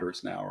on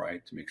founders now,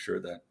 right, to make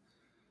sure that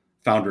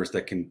founders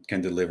that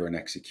can deliver and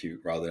execute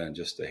rather than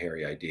just a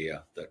hairy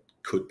idea that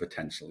could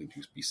potentially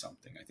be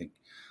something. I think,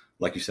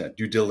 like you said,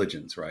 due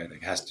diligence, right?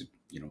 It has to,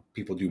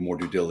 people do more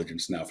due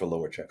diligence now for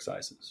lower check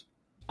sizes.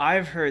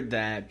 I've heard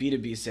that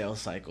B2B sales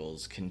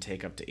cycles can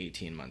take up to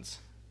 18 months.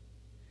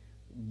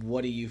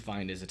 What do you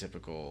find is a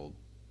typical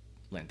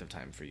length of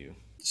time for you?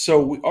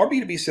 So our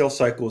B2B sales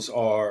cycles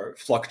are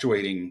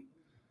fluctuating.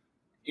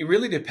 It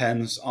really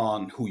depends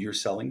on who you're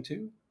selling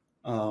to.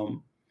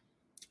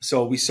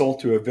 So we sold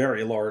to a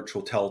very large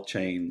hotel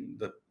chain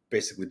that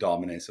basically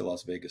dominates the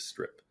Las Vegas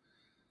Strip.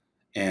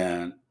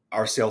 And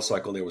our sales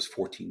cycle there was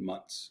 14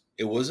 months.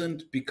 It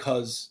wasn't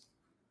because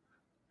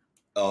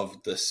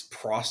of this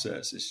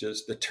process. It's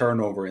just the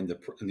turnover in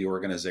the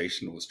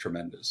organization was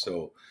tremendous.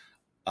 So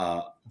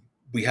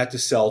we had to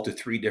sell to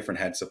 3 different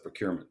heads of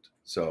procurement.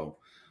 So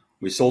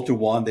we sold to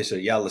one. They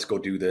said, yeah, let's go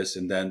do this.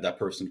 And then that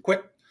person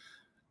quit.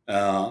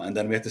 And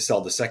then we had to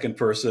sell the second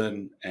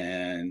person.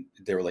 And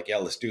they were like, yeah,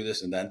 let's do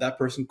this. And then that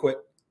person quit.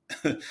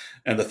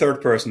 And the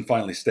third person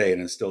finally stayed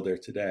and is still there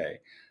today.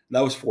 And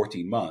that was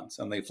 14 months.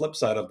 On the flip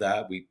side of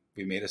that, we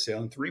made a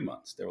sale in 3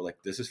 months. They were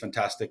like, this is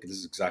fantastic. This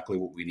is exactly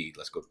what we need.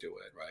 Let's go do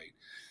it, right?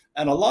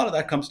 And a lot of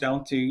that comes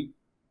down to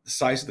the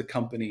size of the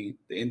company,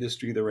 the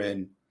industry they're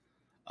in.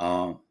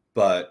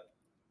 But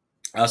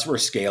as we're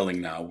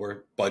scaling now,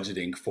 we're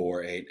budgeting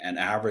for an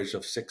average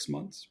of 6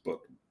 months, but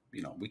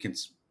we can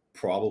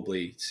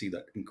probably see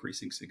that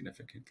increasing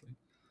significantly.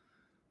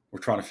 We're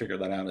trying to figure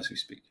that out as we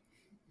speak.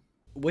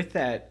 With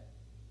that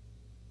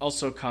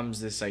also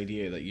comes this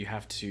idea that you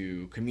have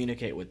to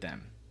communicate with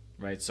them,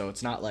 right? So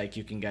it's not like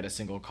you can get a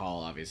single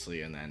call,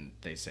 obviously, and then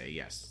they say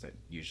yes. That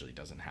usually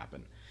doesn't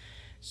happen.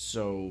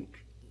 So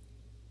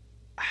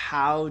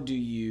how do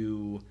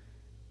you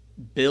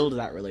build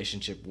that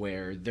relationship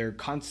where they're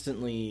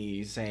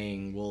constantly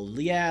saying, well,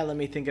 yeah, let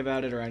me think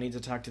about it, or I need to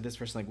talk to this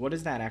person? Like, what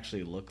does that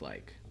actually look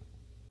like?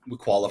 We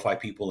qualify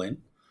people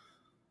in.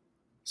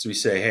 So we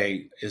say,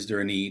 hey, is there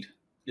a need?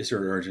 Is there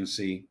an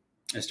urgency?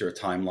 Is there a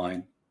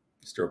timeline?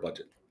 Is there a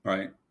budget?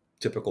 Right?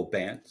 Typical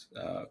band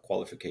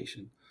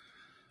qualification.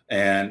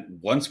 And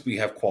once we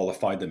have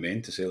qualified them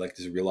in to say, like,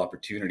 there's a real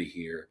opportunity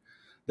here,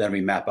 then we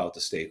map out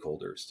the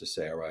stakeholders to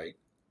say, all right,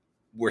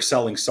 we're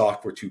selling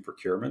software to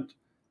procurement,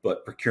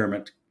 but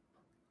procurement,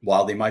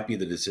 while they might be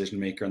the decision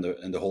maker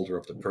and the holder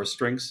of the purse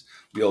strings,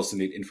 we also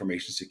need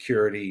information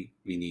security.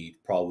 We need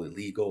probably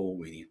legal.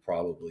 We need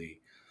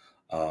probably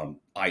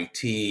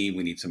IT.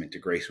 We need some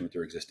integration with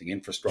their existing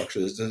infrastructure.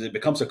 It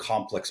becomes a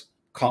complex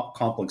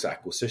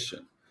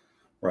acquisition,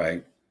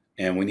 right?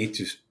 And we need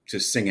to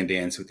sing and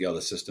dance with the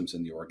other systems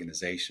in the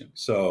organization.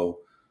 So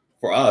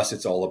for us,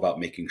 it's all about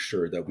making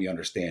sure that we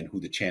understand who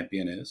the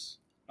champion is,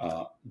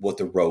 what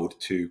the road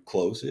to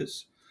close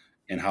is,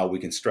 and how we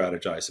can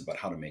strategize about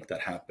how to make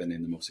that happen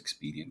in the most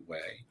expedient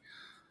way.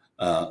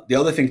 The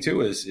other thing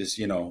too is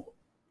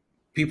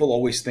people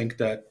always think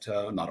that,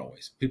 not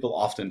always, people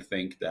often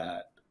think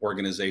that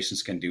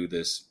organizations can do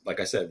this, like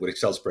I said, with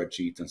Excel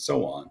spreadsheets and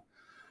so on.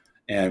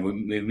 And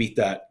we meet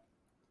that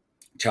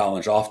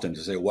challenge often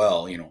to say,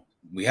 well,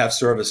 we have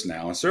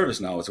ServiceNow, and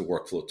ServiceNow is a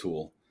workflow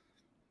tool.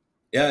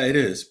 Yeah, it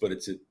is, but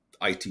it's an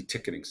IT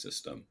ticketing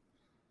system.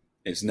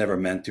 It's never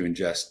meant to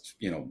ingest,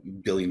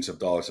 billions of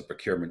dollars of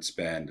procurement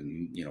spend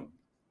and,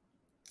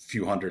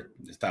 few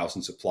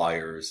 100,000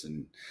 suppliers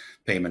and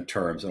payment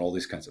terms and all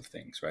these kinds of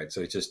things, right?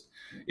 So it's just,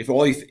 if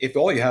all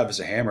you have is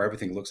a hammer,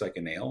 everything looks like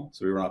a nail.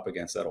 So we run up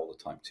against that all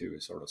the time too,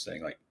 is sort of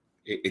saying like,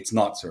 it's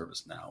not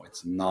ServiceNow,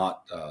 it's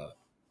not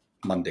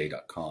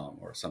Monday.com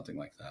or something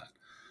like that.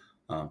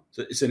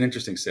 So it's an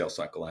interesting sales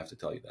cycle, I have to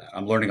tell you that.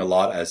 I'm learning a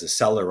lot as a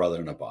seller rather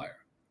than a buyer.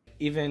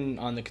 Even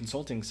on the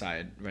consulting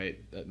side, right,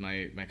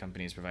 my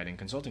company is providing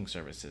consulting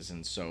services.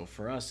 And so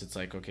for us, it's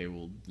like, okay,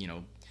 well,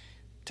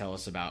 tell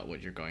us about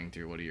what you're going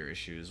through. What are your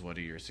issues? What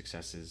are your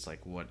successes?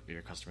 Like, what are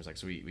your customers like?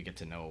 So we get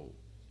to know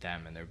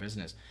them and their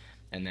business,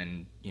 and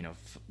then,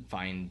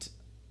 find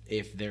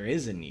if there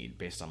is a need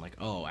based on like,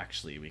 oh,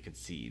 actually, we could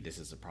see this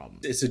is a problem.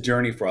 It's a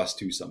journey for us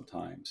too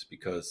sometimes,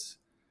 because,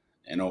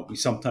 we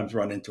sometimes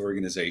run into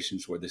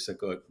organizations where they say,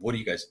 what do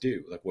you guys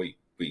do? Like, we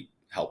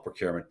help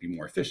procurement be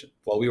more efficient.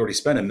 Well, we already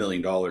spent $1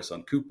 million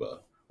on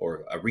Coupa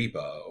or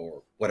Ariba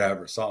or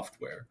whatever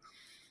software.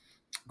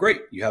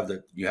 Great, you have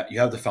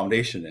the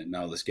foundation in.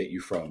 Now let's get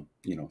you from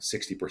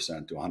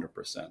 60% to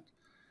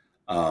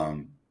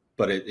 100%.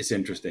 But it's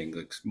interesting.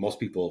 Like, most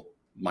people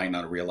might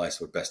not realize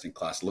what best in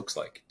class looks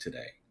like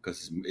today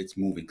because it's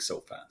moving so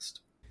fast.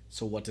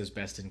 So what does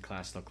best in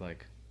class look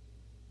like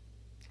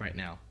right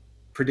now?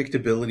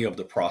 Predictability of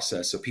the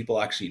process, so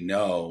people actually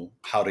know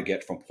how to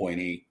get from point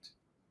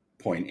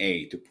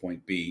A to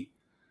point B,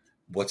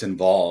 what's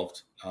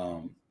involved,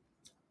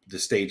 the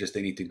stages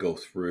they need to go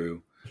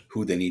through,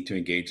 who they need to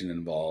engage and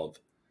involve,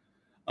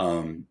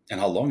 and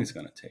how long it's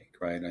going to take,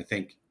 right? And I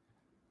think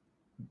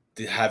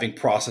having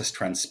process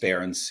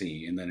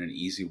transparency and then an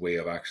easy way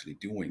of actually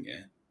doing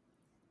it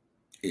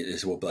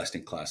is what best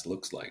in class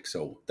looks like.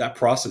 So that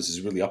process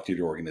is really up to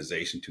your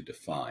organization to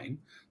define,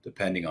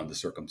 depending on the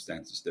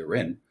circumstances they're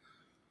in.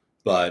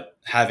 But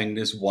having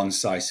this one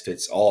size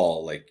fits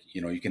all, like,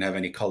 you can have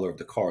any color of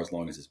the car as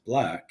long as it's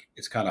black.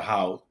 It's kind of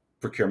how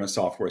procurement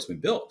software has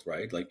been built,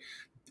 right? Like,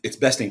 it's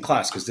best in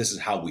class because this is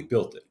how we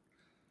built it,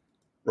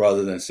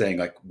 rather than saying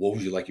like, what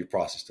would you like your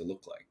process to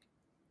look like?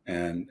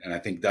 And I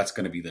think that's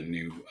going to be the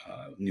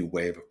new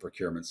wave of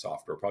procurement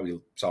software, probably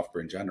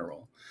software in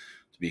general,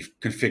 to be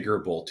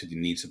configurable to the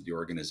needs of the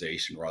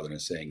organization, rather than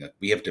saying that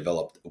we have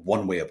developed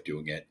one way of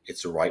doing it.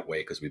 It's the right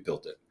way because we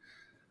built it,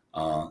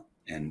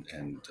 and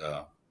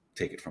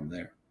take it from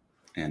there.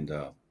 And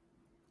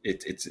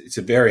it's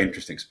a very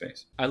interesting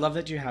space. I love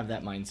that you have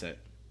that mindset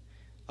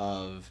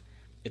of,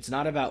 it's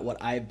not about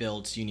what I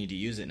built, so you need to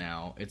use it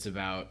now. It's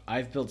about,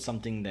 I've built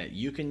something that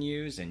you can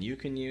use and you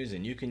can use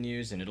and you can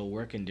use, and it'll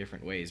work in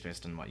different ways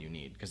based on what you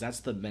need. Because that's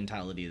the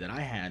mentality that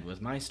I had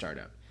with my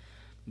startup,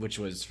 which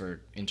was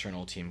for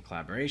internal team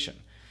collaboration,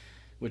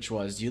 which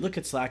was, you look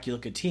at Slack, you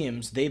look at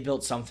Teams, they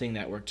built something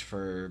that worked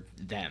for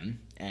them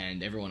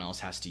and everyone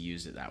else has to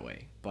use it that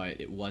way. But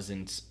it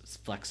wasn't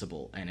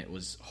flexible, and it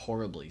was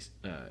horribly,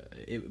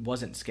 it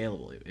wasn't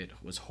scalable. It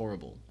was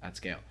horrible at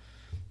scale.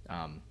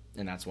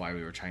 And that's why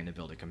we were trying to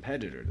build a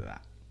competitor to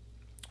that.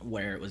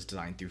 where it was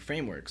designed through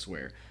frameworks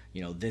where,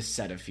 this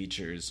set of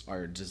features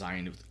are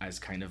designed as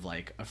kind of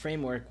like a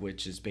framework,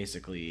 which is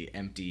basically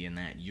empty in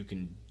that you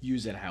can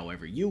use it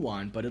however you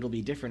want, but it'll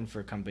be different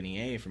for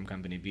company A from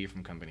company B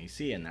from company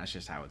C, and that's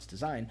just how it's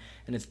designed.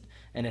 And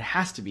it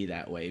has to be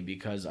that way,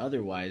 because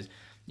otherwise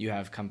you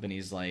have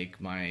companies like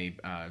my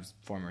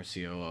former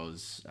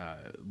COO's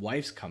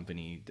wife's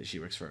company, that she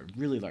works for, a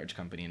really large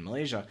company in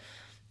Malaysia,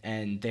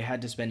 and they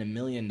had to spend $1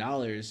 million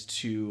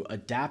to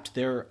adapt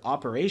their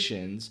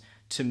operations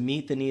to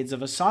meet the needs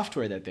of a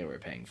software that they were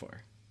paying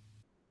for.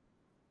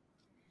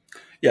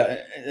 Yeah,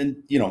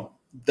 and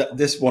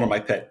this is one of my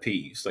pet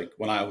peeves. Like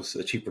when I was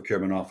the chief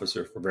procurement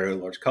officer for very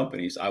large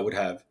companies, I would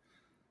have,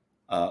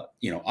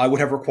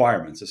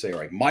 requirements to say,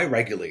 all right, my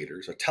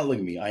regulators are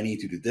telling me I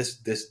need to do this,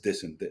 this,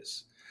 this, and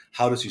this.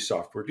 How does your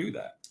software do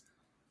that?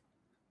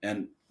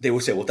 And they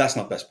would say, well, that's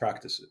not best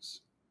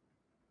practices.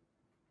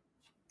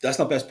 That's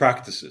not best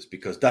practices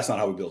because that's not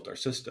how we built our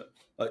system.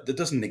 That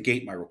doesn't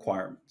negate my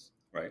requirements,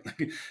 right?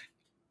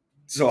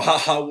 So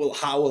how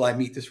will I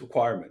meet this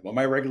requirement? Well,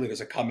 my regulators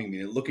are coming to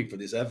me and looking for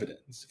this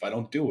evidence. If I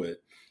don't do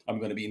it, I'm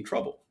going to be in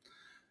trouble.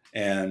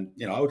 And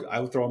I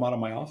would throw them out of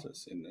my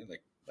office and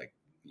like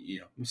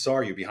I'm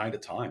sorry, you're behind the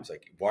times.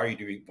 Like, why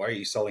are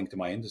you selling to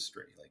my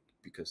industry? Like,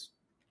 because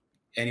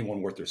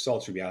anyone worth their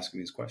salt should be asking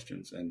these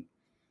questions. And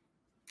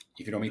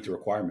if you don't meet the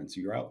requirements,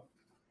 you're out.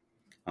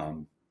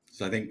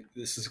 So I think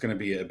this is going to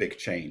be a big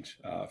change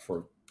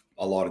for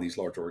a lot of these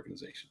large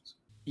organizations.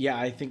 Yeah,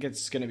 I think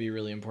it's going to be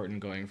really important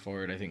going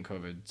forward. I think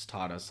COVID's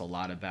taught us a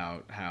lot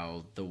about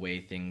how the way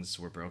things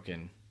were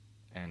broken,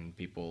 and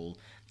people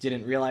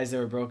didn't realize they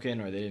were broken,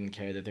 or they didn't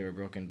care that they were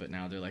broken, but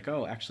now they're like,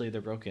 oh, actually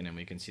they're broken and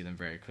we can see them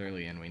very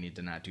clearly and we need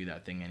to not do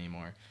that thing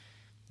anymore.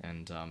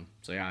 And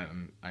so yeah,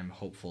 I'm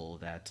hopeful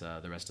that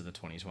the rest of the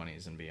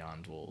 2020s and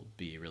beyond will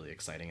be really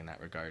exciting in that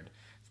regard,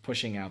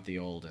 pushing out the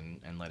old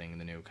and letting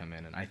the new come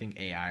in. And I think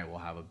AI will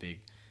have a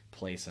big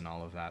place in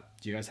all of that.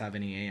 Do you guys have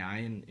any AI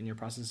in your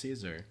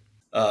processes, or?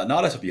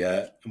 Not as of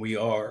yet. We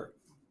are,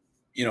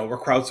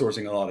 we're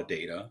crowdsourcing a lot of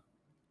data,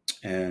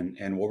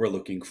 and what we're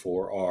looking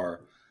for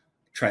are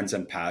trends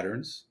and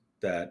patterns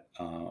that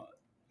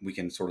we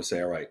can sort of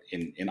say, all right,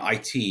 in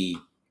IT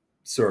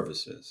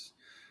services,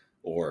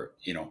 or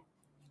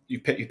you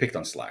picked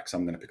on Slack, so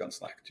I'm going to pick on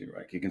Slack too,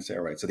 right? You can say,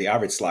 all right, so the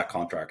average Slack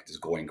contract is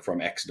going from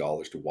X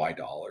dollars to Y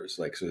dollars,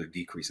 like, so they're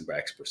decreasing by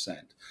X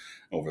percent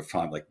over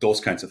time, like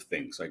those kinds of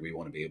things. Like we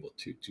want to be able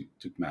to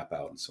map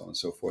out and so on and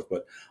so forth.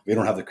 But we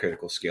don't have the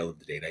critical scale of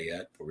the data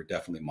yet, but we're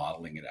definitely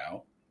modeling it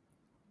out.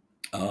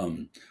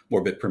 We're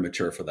a bit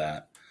premature for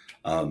that.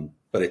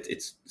 But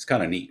it's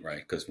kind of neat, right?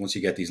 Because once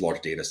you get these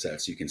large data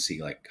sets, you can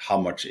see like how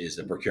much is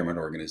the procurement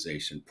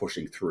organization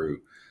pushing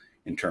through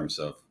in terms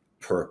of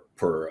per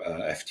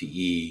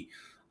FTE,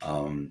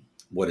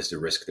 what is the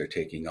risk they're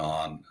taking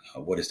on,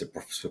 what is the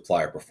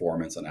supplier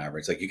performance on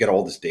average. Like you get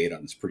all this data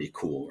and it's pretty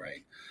cool,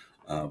 right?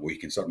 Where you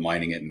can start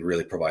mining it and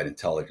really provide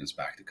intelligence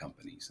back to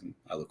companies. And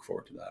I look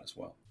forward to that as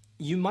well.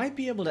 You might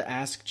be able to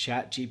ask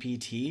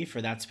ChatGPT for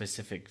that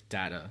specific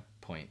data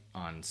point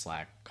on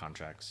Slack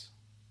contracts.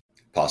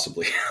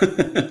 Possibly,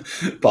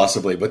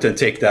 but then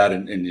take that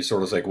and you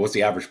sort of like, what's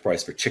the average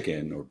price for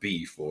chicken or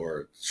beef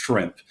or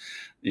shrimp,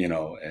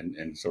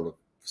 and sort of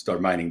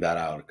start mining that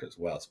out, because,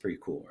 well, it's pretty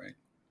cool, right?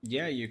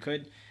 Yeah, you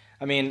could.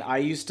 I mean, I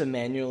used to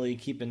manually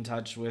keep in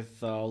touch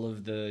with all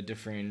of the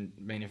different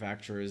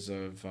manufacturers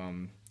of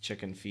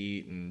chicken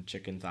feet and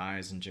chicken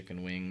thighs and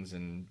chicken wings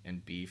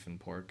and beef and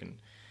pork, and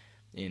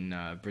in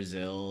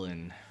Brazil,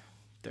 and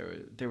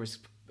there was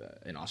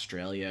in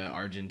Australia,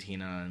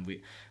 Argentina, and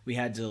we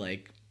had to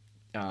like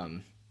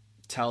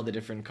tell the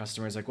different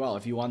customers, like, well,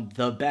 if you want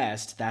the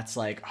best, that's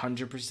like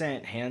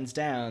 100% hands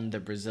down the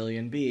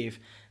Brazilian beef,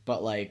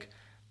 but like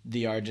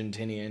the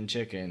Argentinian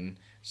chicken.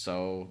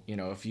 So,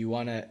 if you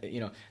want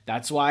to,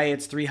 that's why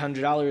it's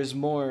 $300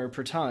 more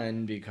per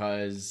ton,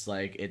 because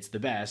like it's the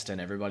best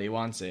and everybody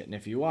wants it. And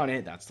if you want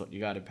it, that's what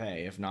you got to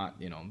pay. If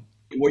not,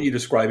 What you're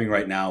describing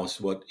right now is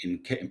what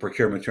in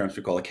procurement terms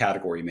we call a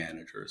category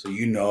manager.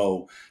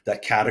 So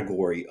that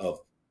category of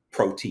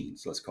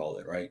proteins, let's call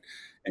it, right?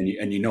 And the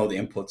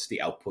inputs,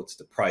 the outputs,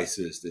 the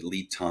prices, the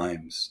lead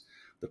times,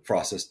 the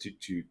process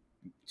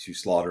to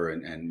slaughter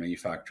and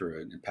manufacture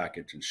and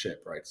package and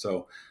ship, right?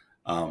 So,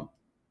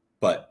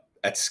 but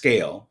at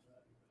scale,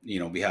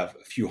 we have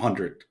a few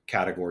hundred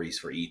categories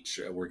for each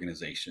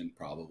organization,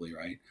 probably,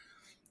 right?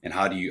 And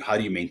how do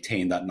you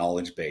maintain that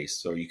knowledge base?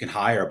 So you can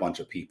hire a bunch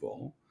of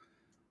people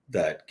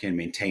that can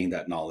maintain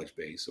that knowledge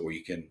base, or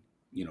you can,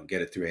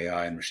 get it through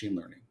AI and machine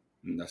learning,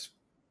 and that's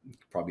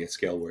probably at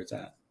scale where it's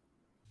at.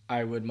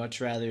 I would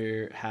much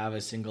rather have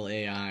a single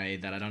AI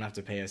that I don't have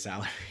to pay a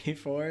salary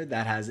for,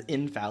 that has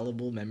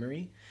infallible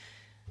memory,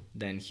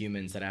 than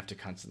humans that have to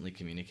constantly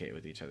communicate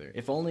with each other.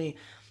 If only,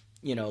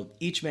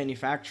 each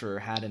manufacturer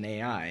had an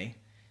AI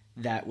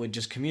that would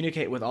just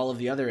communicate with all of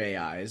the other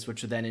AIs,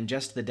 which would then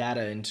ingest the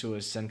data into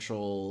a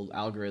central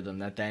algorithm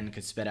that then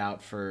could spit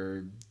out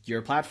for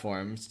your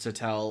platforms to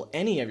tell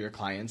any of your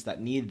clients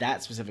that need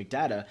that specific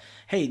data,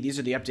 hey, these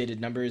are the updated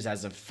numbers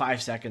as of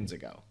 5 seconds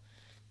ago.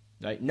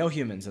 Right? No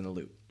humans in the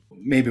loop.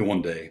 Maybe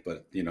one day,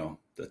 but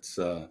that's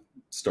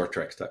Star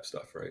Trek type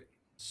stuff, right?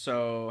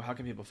 So how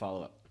can people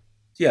follow up?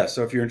 Yeah.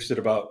 So if you're interested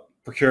about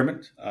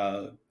procurement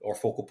or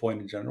Focal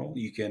Point in general,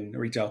 you can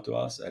reach out to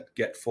us at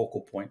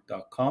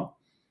getfocalpoint.com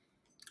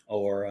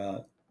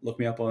or look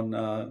me up on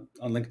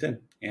LinkedIn,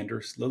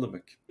 Anders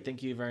Lillevik.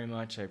 Thank you very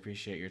much. I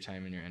appreciate your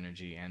time and your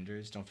energy,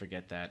 Anders. Don't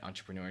forget that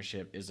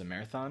entrepreneurship is a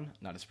marathon,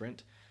 not a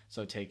sprint.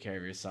 So take care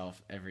of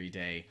yourself every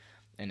day.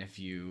 And if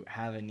you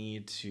have a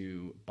need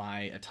to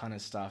buy a ton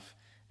of stuff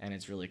and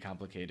it's really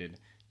complicated,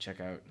 check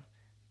out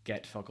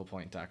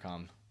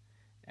getfocalpoint.com.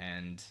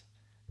 And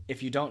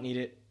if you don't need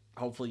it,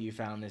 hopefully you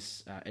found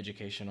this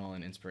educational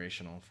and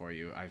inspirational for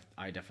you.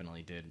 I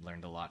definitely did,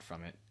 learned a lot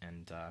from it.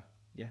 And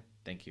yeah,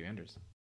 thank you, Anders.